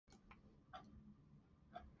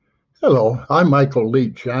Hello, I'm Michael Lee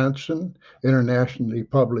Johnson, internationally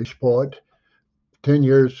published poet, 10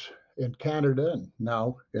 years in Canada and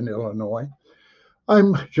now in Illinois.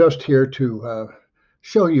 I'm just here to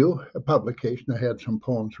show you a publication I had some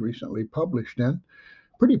poems recently published in.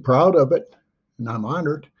 Pretty proud of it, and I'm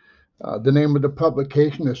honored. The name of the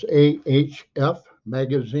publication is AHF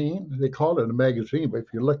Magazine. They call it a magazine, but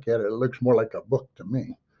if you look at it, it looks more like a book to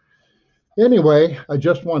me. Anyway, I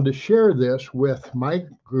just wanted to share this with my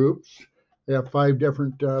groups. We have 5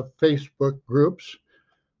 different Facebook groups,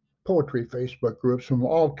 poetry Facebook groups from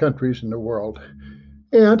all countries in the world,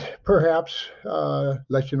 and perhaps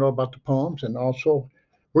let you know about the poems and also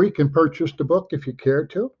where you can purchase the book if you care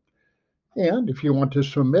to. And if you want to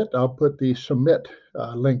submit, I'll put the submit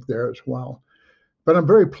link there as well. But I'm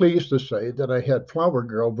very pleased to say that I had Flower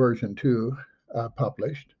Girl version 2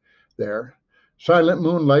 published there. Silent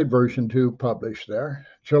Moonlight version 2 published there.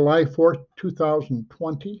 July 4th,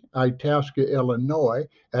 2020, Itasca, Illinois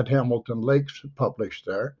at Hamilton Lakes published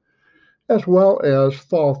there, as well as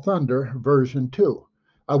Fall Thunder version 2.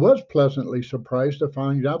 I was pleasantly surprised to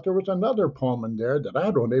find out there was another poem in there that I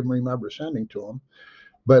don't even remember sending to him.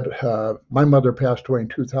 But my mother passed away in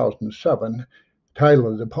 2007.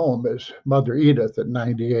 Title of the poem is Mother Edith at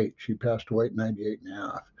 98. She passed away at 98 and a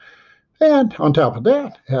half. And on top of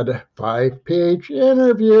that, had a 5-page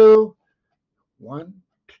interview.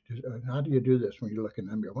 How do you do this when you're looking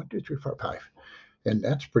at me? 1, 2, 3, 4, 5. And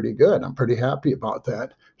that's pretty good. I'm pretty happy about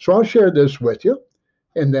that. So I'll share this with you.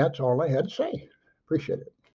 And that's all I had to say. Appreciate it.